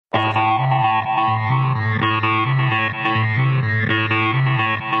All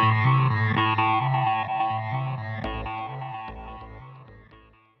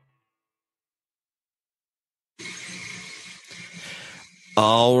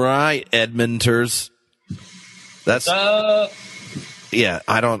right, Edmonters. That's yeah.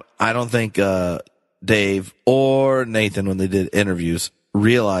 I don't think Dave or Nathan, when they did interviews,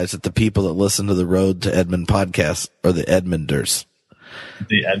 realized that the people that listen to the Road to Edmond podcast are the Edmonders.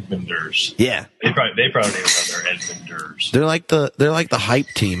 The Edmonders. Yeah, they probably don't even know they're Edmonders. They're like the hype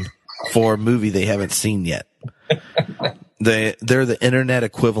team for a movie they haven't seen yet. They're the internet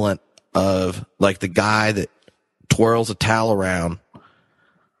equivalent of like the guy that twirls a towel around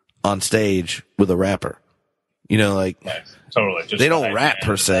on stage with a rapper. You know, like nice. Totally. Just they don't rap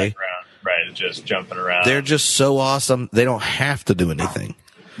per se. Right, just jumping around. They're just so awesome. They don't have to do anything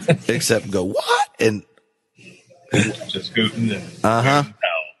except go what and just scooting and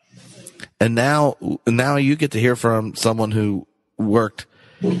And now you get to hear from someone who worked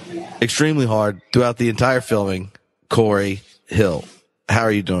extremely hard throughout the entire filming, Cory Hill. How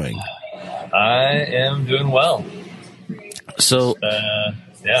are you doing? I am doing well. So,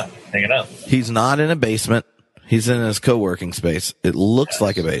 yeah, hanging out. He's not in a basement. He's in his co-working space. It looks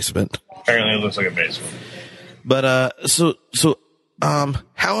like a basement. Apparently it looks like a basement. But,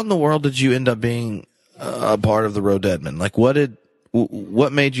 how in the world did you end up being a part of the Road to Edmond? Like, what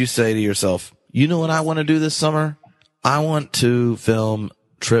made you say to yourself, you know what I want to do this summer? I want to film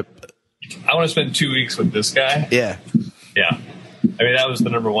Trip. I want to spend 2 weeks with this guy. Yeah. Yeah. I mean, that was the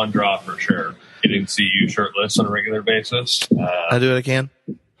number one draw for sure. Getting to see you shirtless on a regular basis. I do what I can.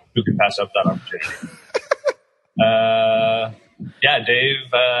 Who can pass up that opportunity? Yeah,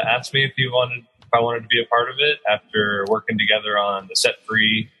 Dave asked me if I wanted to be a part of it after working together on the Set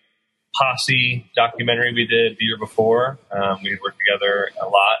Free Posse documentary we did the year before. We had worked together a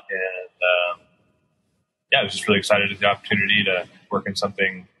lot, and I was just really excited at the opportunity to work in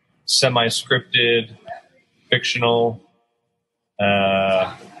something semi-scripted, fictional,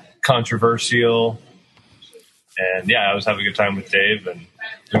 controversial, and yeah, I was having a good time with Dave, and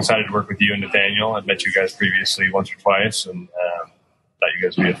I'm excited to work with you and Nathaniel. I've met you guys previously once or twice, and thought you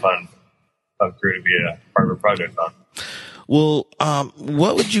guys would be a fun crew to be a part of a project on. Well,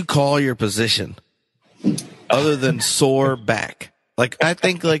 what would you call your position other than sore back? Like, I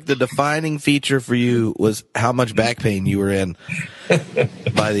think like the defining feature for you was how much back pain you were in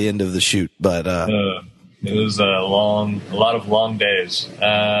by the end of the shoot. But it was a lot of long days.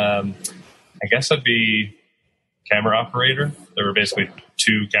 I guess I'd be camera operator. There were basically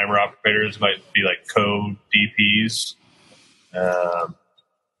two camera operators, might be like co-DPs.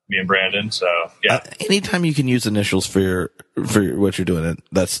 Me and Brandon. So yeah. Anytime you can use initials for what you're doing,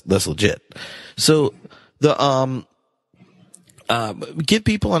 that's legit. So give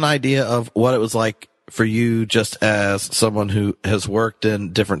people an idea of what it was like for you, just as someone who has worked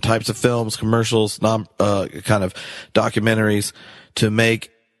in different types of films, commercials, kind of documentaries, to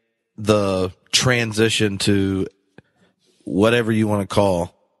make the transition to whatever you want to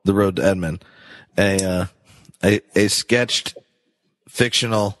call the Road to Edmond, a sketched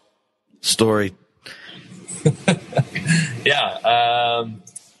fictional story. Yeah.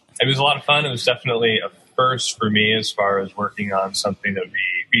 It was a lot of fun. It was definitely a first for me as far as working on something that would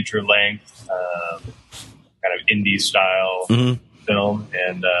be feature length, kind of indie style film.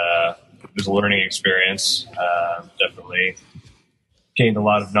 And it was a learning experience. Definitely gained a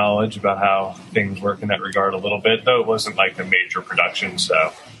lot of knowledge about how things work in that regard a little bit, though it wasn't like a major production, so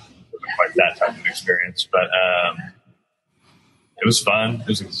it wasn't quite that type of experience. But it was fun. It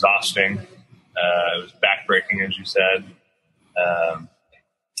was exhausting. It was backbreaking, as you said.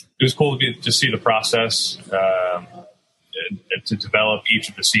 It was cool to see the process, to develop each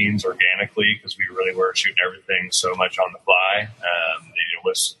of the scenes organically, because we really were shooting everything so much on the fly. It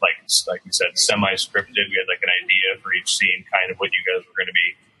was like we said, semi-scripted. We had like an idea for each scene, kind of what you guys were going to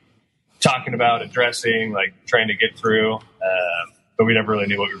be talking about, addressing, like trying to get through. But we never really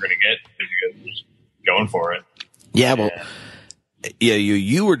knew what we were going to get, because you guys were just going for it. Yeah, well, yeah,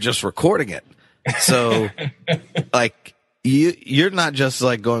 you were just recording it, so like you're not just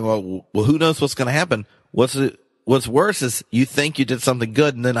like going, well, who knows what's going to happen? What's worse is you think you did something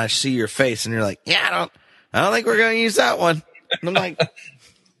good, and then I see your face, and you're like, yeah, I don't think we're going to use that one. And I'm like,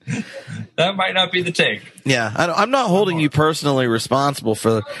 that might not be the take. Yeah, I'm not holding you personally responsible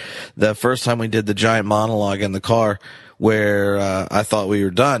for the first time we did the giant monologue in the car, where I thought we were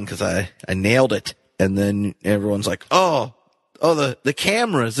done because I nailed it, and then everyone's like, oh, the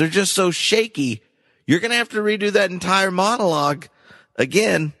cameras, they're just so shaky. You're going to have to redo that entire monologue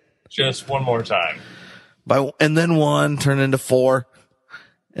again. Just one more time. And then one turned into four.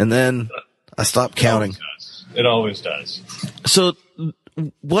 And then I stopped counting. It always does. So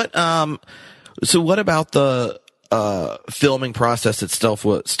what about the filming process itself?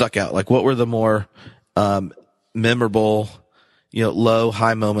 What stuck out? Like, what were the more memorable, low,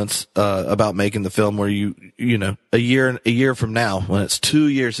 high moments about making the film where a year from now, when it's 2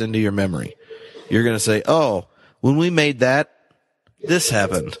 years into your memory, you're going to say, oh, when we made that, this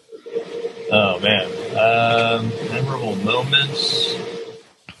happened. Oh, man. Memorable moments.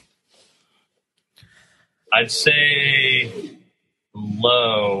 I'd say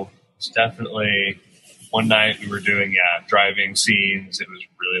low is definitely one night we were doing driving scenes. It was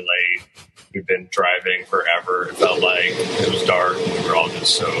really late. We've been driving forever. It felt like it was dark. We were all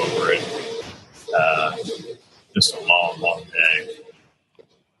just so over it. Just a long, long day.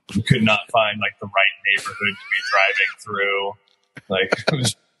 We could not find the right neighborhood to be driving through. It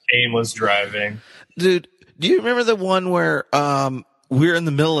was aimless driving. Dude, do you remember the one where we're in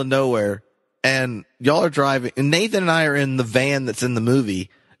the middle of nowhere and y'all are driving, and Nathan and I are in the van that's in the movie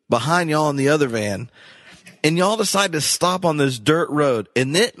behind y'all in the other van, and y'all decide to stop on this dirt road,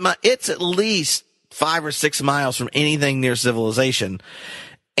 and it's at least 5 or 6 miles from anything near civilization,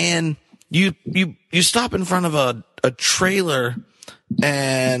 and you stop in front of a trailer,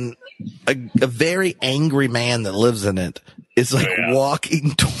 and a very angry man that lives in it is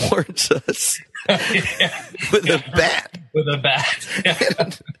walking towards us with a bat. With a bat.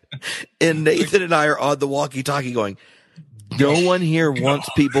 Yeah. And Nathan and I are on the walkie-talkie going, no one here wants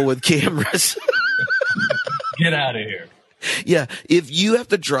people with cameras. Get out of here. Yeah. If you have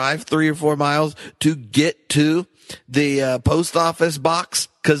to drive 3 or 4 miles to get to the post office box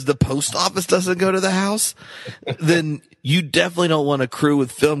because the post office doesn't go to the house, then you definitely don't want a crew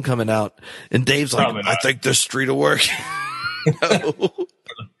with film coming out. And Dave's like, I think this street will work. No.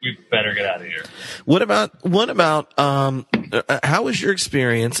 We better get out of here. What about how was your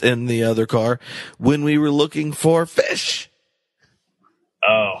experience in the other car when we were looking for fish?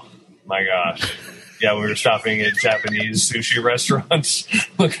 Oh my gosh. Yeah, we were stopping at Japanese sushi restaurants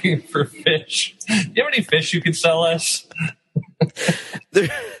looking for fish. Do you have any fish you could sell us?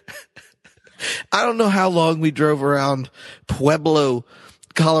 I don't know how long we drove around Pueblo,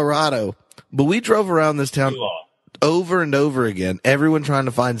 Colorado, but we drove around this town over and over again, everyone trying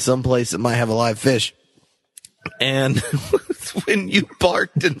to find some place that might have a live fish. And when you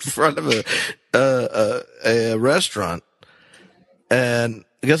parked in front of a restaurant, and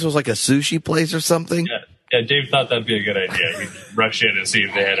I guess it was like a sushi place or something. Yeah, Dave thought that'd be a good idea. He'd rush in and see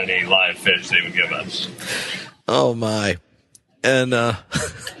if they had any live fish they would give us. Oh my. And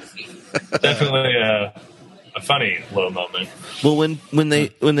definitely a funny low moment. Well, when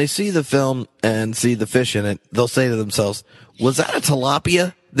they see the film and see the fish in it, they'll say to themselves, was that a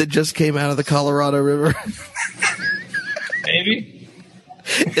tilapia that just came out of the Colorado River? Maybe.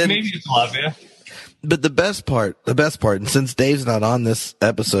 Maybe a tilapia. But the best part, and since Dave's not on this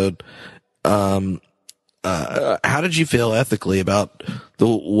episode, how did you feel ethically about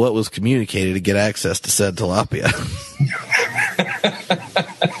what was communicated to get access to said tilapia?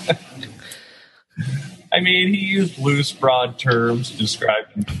 I mean, he used loose, broad terms to describe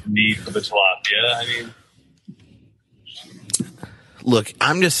the need for the tilapia. Look,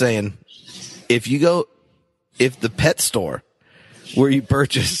 I'm just saying, if the pet store where you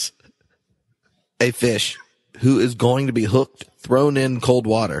purchase a fish who is going to be hooked, thrown in cold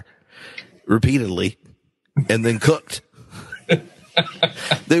water repeatedly, and then cooked,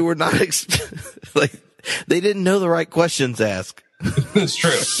 they were not they didn't know the right questions to ask. That's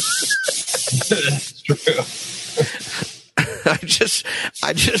true. That's true. I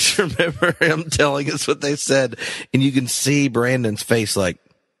just remember him telling us what they said, and you can see Brandon's face like,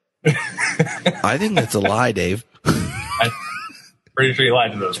 I think that's a lie, Dave. I'm pretty sure you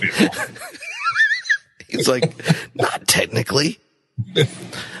lied to those people. He's like, not technically. They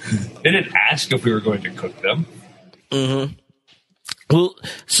didn't ask if we were going to cook them. Mm-hmm. Well,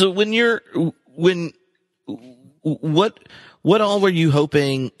 so what all were you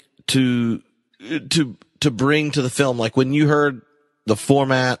hoping to bring to the film? Like when you heard the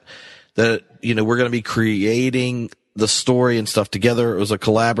format that, we're going to be creating the story and stuff together, it was a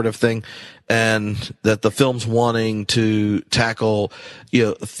collaborative thing, and that the film's wanting to tackle,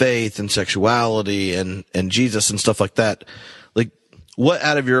 faith and sexuality and Jesus and stuff like that. Like, what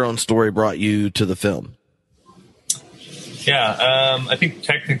out of your own story brought you to the film? Yeah, I think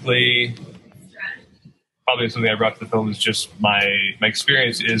technically, probably something I brought to the film is just my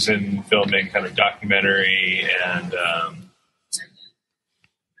experience is in filming kind of documentary and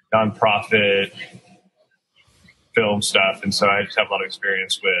nonprofit film stuff, and so I just have a lot of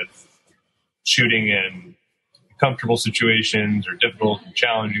experience with shooting in comfortable situations or difficult and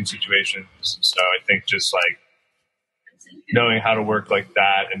challenging situations. So I think just like knowing how to work like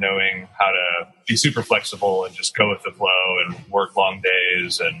that and knowing how to be super flexible and just go with the flow and work long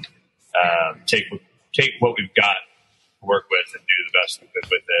days and take what we've got to work with and do the best we could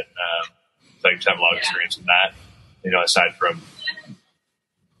with it. So I just have a lot of experience in that, aside from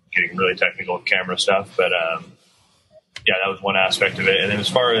getting really technical with camera stuff. But yeah, that was one aspect of it. And then as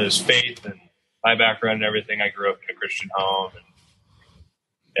far as faith and my background and everything, I grew up in a Christian home and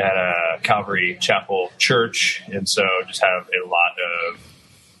at a Calvary Chapel church, and so just have a lot of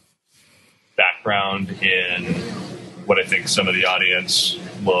background in what I think some of the audience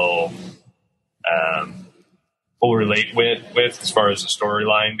will relate with as far as the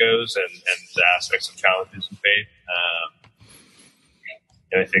storyline goes and the aspects of challenges in faith.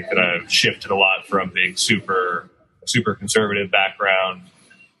 And I think that I've shifted a lot from being super conservative background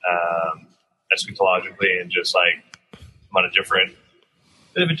eschatologically and just like I'm on a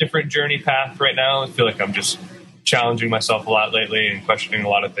bit of a different journey path right now. I feel like I'm just challenging myself a lot lately and questioning a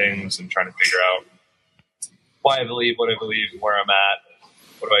lot of things and trying to figure out why I believe what I believe and where I'm at,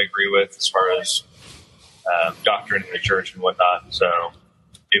 what do I agree with as far as doctrine in the church and whatnot. So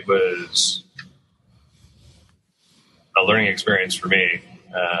it was a learning experience for me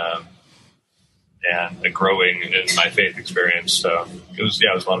and a growing in my faith experience. So it was a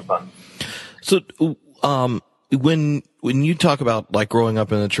lot of fun. So, when you talk about like growing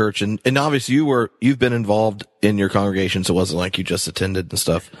up in the church and obviously you've been involved in your congregation, so it wasn't like you just attended and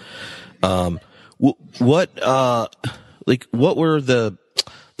stuff. What were the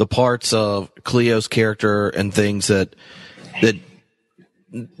parts of Cleo's character and things that I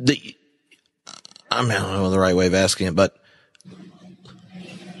mean, I don't know the right way of asking it, but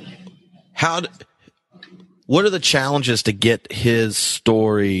what are the challenges to get his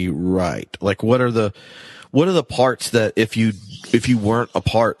story right? Like, what are the parts that if you weren't a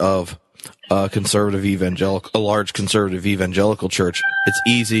part of a large conservative evangelical church, it's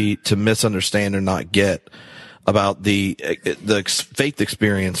easy to misunderstand or not get about the faith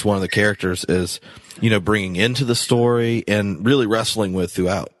experience one of the characters is, bringing into the story and really wrestling with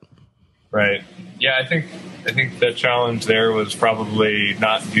throughout. Right. Yeah, I think the challenge there was probably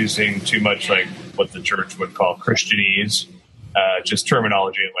not using too much like what the church would call Christianese, just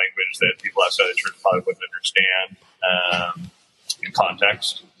terminology and language that people outside the church probably wouldn't understand in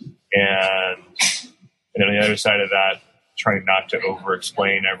context. And then on the other side of that, trying not to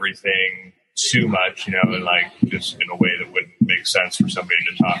over-explain everything too much, and like just in a way that wouldn't make sense for somebody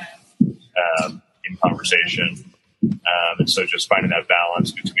to talk in conversation. And so just finding that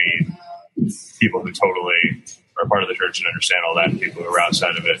balance between people who totally are part of the church and understand all that, and people who are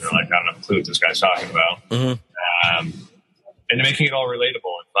outside of it and are like, I don't have a clue what this guy's talking about. Mm-hmm. And making it all relatable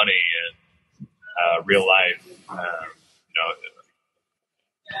and funny and real life,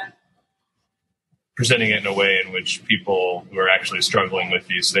 presenting it in a way in which people who are actually struggling with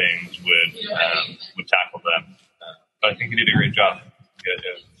these things would tackle them. But I think he did a great job. He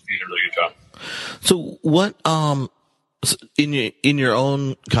did a really good job. So what, in your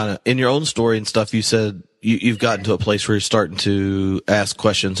own story and stuff, you said you've gotten to a place where you're starting to ask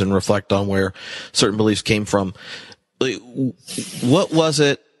questions and reflect on where certain beliefs came from. What was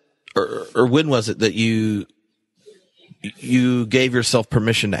it, or when was it that you gave yourself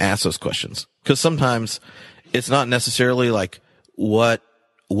permission to ask those questions? Because sometimes it's not necessarily like what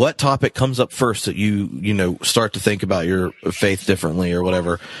topic comes up first that you start to think about your faith differently or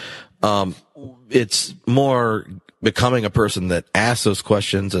whatever. It's more becoming a person that asks those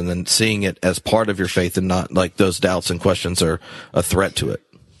questions and then seeing it as part of your faith and not like those doubts and questions are a threat to it.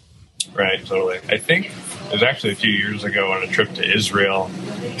 Right, totally. I think it was actually a few years ago on a trip to Israel.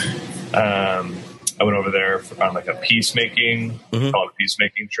 I went over there on like a peacemaking, called a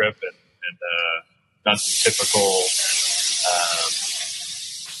peacemaking trip, and not the typical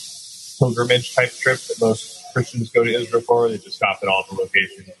pilgrimage type trip that most Christians go to Israel for. They just stop at all the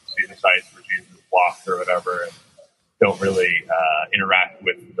locations, see the sites where Jesus walked or whatever, and don't really interact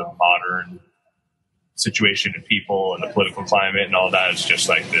with the modern situation and people and the political climate and all that. It's just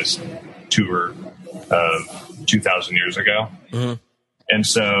like this tour of 2,000 years ago. Mm-hmm. And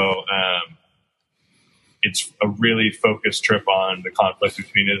so it's a really focused trip on the conflict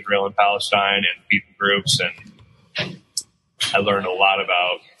between Israel and Palestine and people groups. And I learned a lot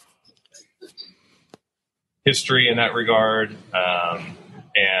about history in that regard.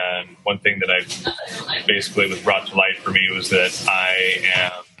 And one thing that I basically was brought to light for me was that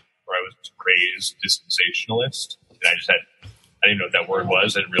I was raised dispensationalist. And I didn't know what that word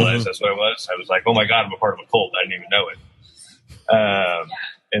was. I didn't realize that's what it was. I was like, oh my God, I'm a part of a cult. I didn't even know it.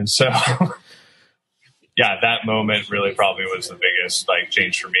 And so, yeah, that moment really probably was the biggest like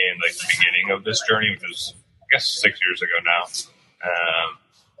change for me in like the beginning of this journey, which was I guess 6 years ago now.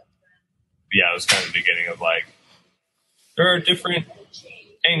 Yeah, it was kind of the beginning of like there are different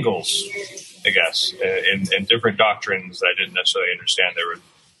angles, I guess, in different doctrines that I didn't necessarily understand. There were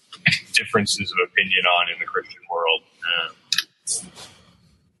differences of opinion on in the Christian world.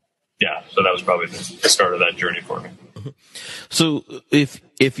 Yeah, so that was probably the start of that journey for me. So if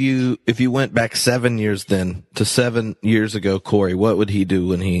you went back 7 years then to 7 years ago, Cory, what would he do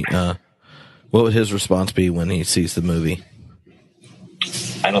when he what would his response be when he sees the movie?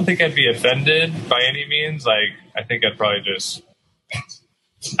 I don't think I'd be offended by any means. Like, I think I'd probably just,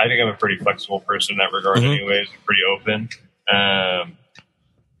 I think I'm a pretty flexible person in that regard anyways, pretty open.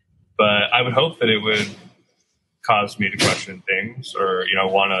 But I would hope that it would cause me to question things or, you know,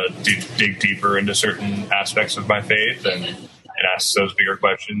 want to dig deeper into certain aspects of my faith and ask those bigger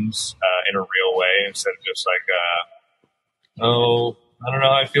questions in a real way instead of just like, oh, I don't know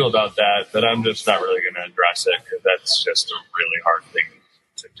how I feel about that, but I'm just not really going to address it because that's just a really hard thing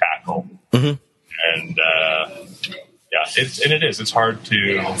to tackle. And yeah, it is. It's hard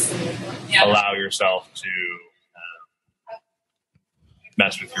to allow yourself to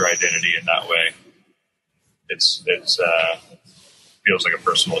mess with your identity in that way. It's feels like a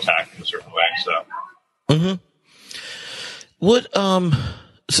personal attack in a certain way. So, what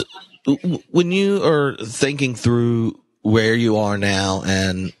so when you are thinking through where you are now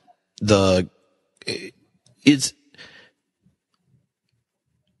and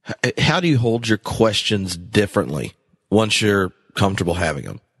how do you hold your questions differently once you're comfortable having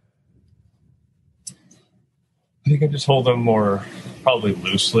them? I think I just hold them more probably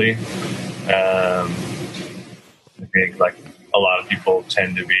loosely. I think like a lot of people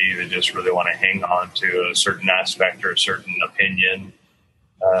tend to be, they just really want to hang on to a certain aspect or a certain opinion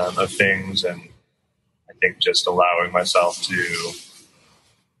of things. And I think just allowing myself to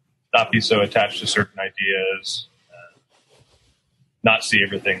not be so attached to certain ideas, not see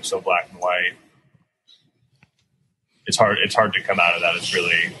everything so black and white. It's hard to come out of that. It's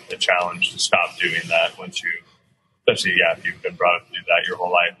really a challenge to stop doing that once you, especially if you've been brought up to do that your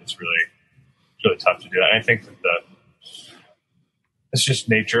whole life. It's really tough to do that. And I think that it's just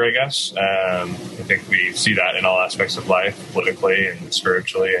nature, I guess. I think we see that in all aspects of life, politically and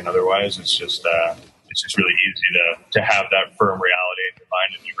spiritually and otherwise. It's just really easy to have that firm reality in your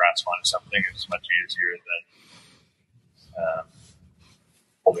mind and you grasp onto something. It's much easier than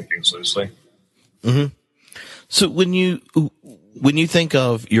holding things loosely. So when you think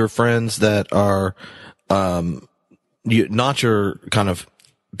of your friends that are not your kind of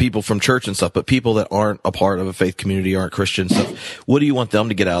people from church and stuff, but people that aren't a part of a faith community, aren't Christian stuff, what do you want them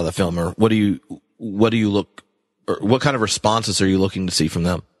to get out of the film, or what do you look, or what kind of responses are you looking to see from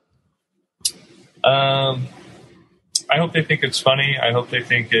them? I hope they think it's funny. I hope they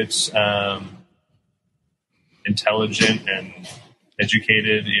think it's intelligent and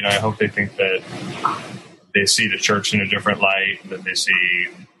educated. You know, I hope they think that they see the church in a different light, that they see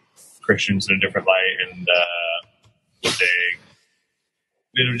Christians in a different light, and that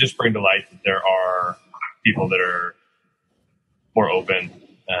it would just bring to light that there are people that are more open,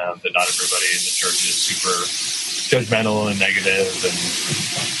 that not everybody in the church is super judgmental and negative, and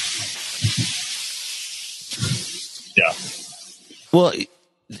yeah. Well,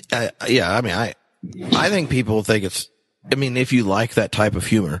 yeah, I mean, I think people think it's, I mean, if you like that type of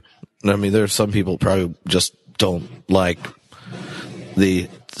humor, I mean, there's some people probably just don't like the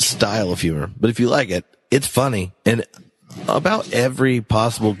style of humor, but if you like it, it's funny. And about every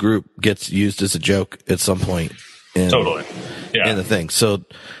possible group gets used as a joke at some point. Totally. Yeah. In the thing. So,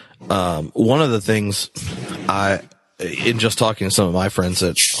 one of the things in just talking to some of my friends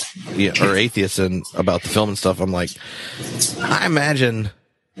that are atheists and about the film and stuff, I'm like, I imagine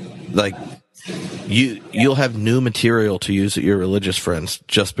like you'll have new material to use at your religious friends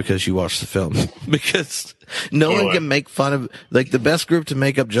just because you watch the film, because no one can make fun of, like, the best group to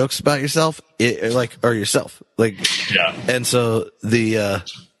make up jokes about yourself, or yourself. Like, yeah. And so the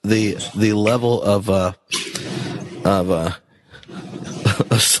level of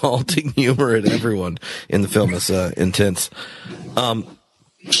assaulting humor at everyone in the film is intense.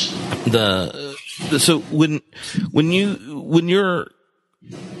 So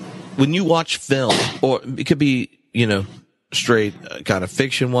when you watch film, or it could be, straight kind of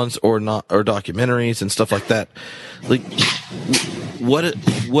fiction ones or not, or documentaries and stuff like that, like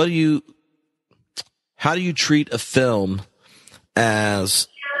how do you treat a film as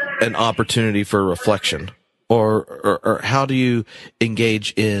an opportunity for reflection, or how do you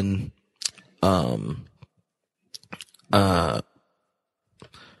engage in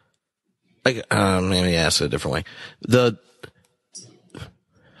like, let me ask it a different way.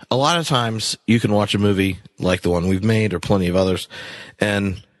 A lot of times you can watch a movie like the one we've made or plenty of others,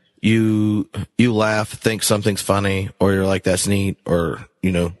 and you laugh, think something's funny, or you're like, that's neat, or,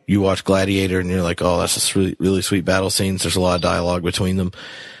 you know, you watch Gladiator and you're like, oh, that's just really, really sweet battle scenes. There's a lot of dialogue between them.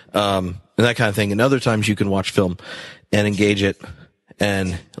 And that kind of thing. And other times you can watch film and engage it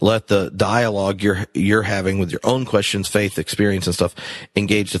and let the dialogue you're having with your own questions, faith, experience and stuff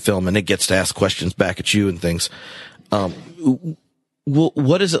engage the film, and it gets to ask questions back at you and things.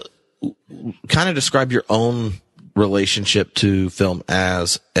 What is it? Kind of describe your own relationship to film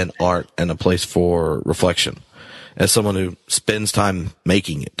as an art and a place for reflection, as someone who spends time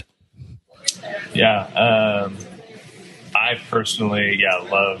making it. Yeah. I personally,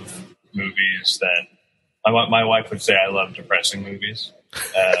 love movies that my wife would say I love depressing movies.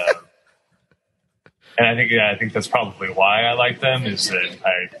 And I think that's probably why I like them, is that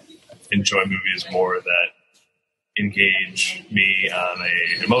I enjoy movies more that engage me on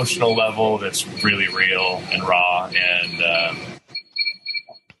an emotional level that's really real and raw and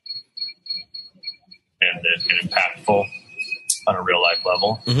impactful on a real life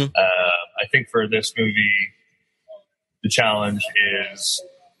level. Mm-hmm. I think for this movie, the challenge is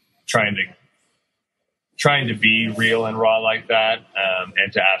trying to be real and raw like that,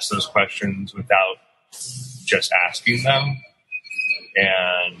 and to ask those questions without just asking them,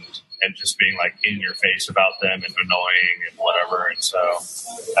 and just being like in your face about them and annoying and whatever. And so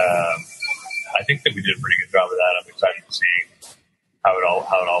I think that we did a pretty good job of that. I'm excited to see how it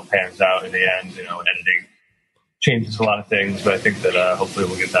all pans out in the end. You know, editing changes a lot of things, but I think that hopefully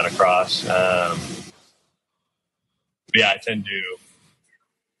we'll get that across. But yeah, I tend to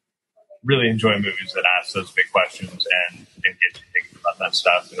really enjoy movies that ask those big questions and get you thinking about that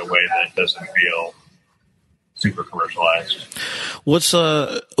stuff in a way that doesn't feel super commercialized. What's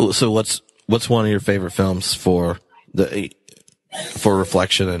one of your favorite films for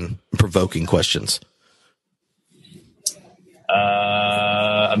reflection and provoking questions?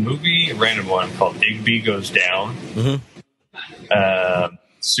 A movie, a random one called Igby Goes Down. Mm-hmm.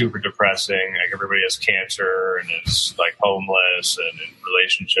 Super depressing. Like, everybody has cancer and is like homeless and in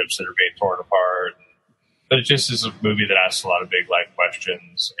relationships that are being torn apart. But it just is a movie that asks a lot of big life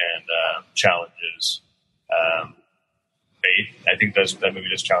questions and challenges faith. I think that movie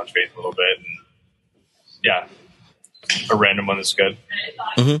just challenged faith a little bit. And yeah, a random one that's good.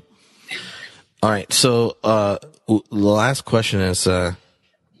 Mm-hmm. All right. So the last question is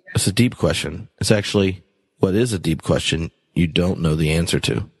it's a deep question. It's actually, what is a deep question you don't know the answer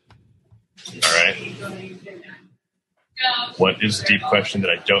to? All right. What is a deep question that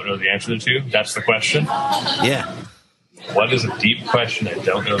I don't know the answer to? That's the question? Yeah. What is a deep question I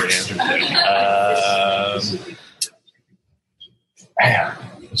don't know the answer to? Man,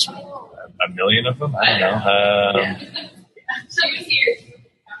 there's a million of them? I don't know.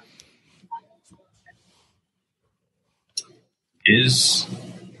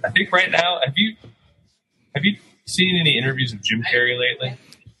 I think right now, have you seen any interviews with Jim Carrey lately?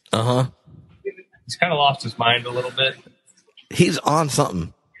 Uh-huh. He's kind of lost his mind a little bit. He's on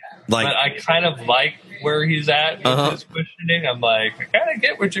something. But I kind of like where he's at with his questioning. I'm like, I kind of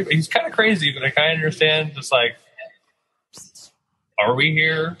get what he's kind of crazy, but I kind of understand. Just like, are we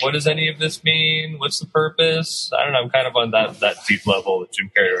here? What does any of this mean? What's the purpose? I don't know. I'm kind of on that deep level with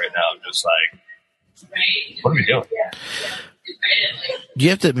Jim Carrey right now. I'm just like, what are we doing? You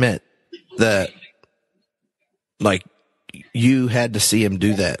have to admit that, like, you had to see him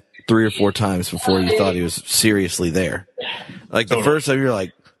do that 3 or 4 times before you thought he was seriously there. Like, the first time you're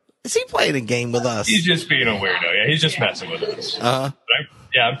like, is he playing a game with us? He's just being a weirdo. Yeah, he's just messing with us. Uh-huh.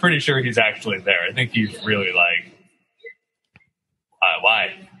 But I'm pretty sure he's actually there. I think he's really like,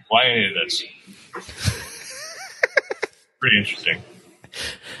 why any of this? Pretty interesting.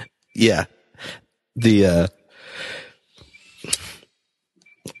 Yeah.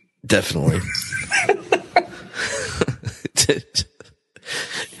 Definitely.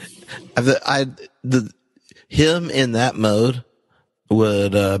 Him in that mode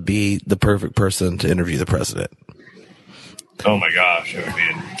would be the perfect person to interview the president. Oh my gosh, it would be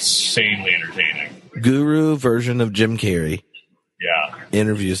insanely entertaining. Guru version of Jim Carrey. Yeah.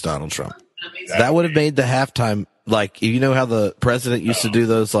 Interviews Donald Trump. That would have made the halftime, like, you know how the president used to do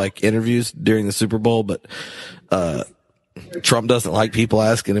those, like, interviews during the Super Bowl, but Trump doesn't like people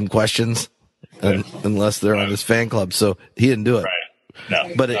asking him questions unless they're on his fan club, so he didn't do it. Right.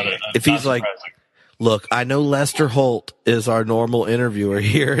 No. But if he's like, look, I know Lester Holt is our normal interviewer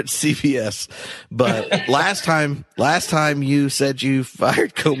here at CBS, but last time you said you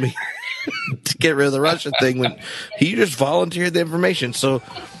fired Comey to get rid of the Russia thing, when he just volunteered the information. So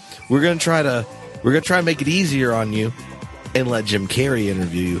we're gonna try to make it easier on you and let Jim Carrey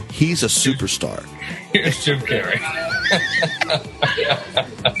interview you. He's a superstar. Here's Jim Carrey.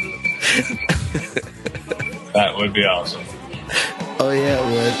 That would be awesome. Oh yeah,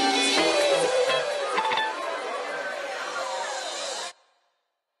 it would.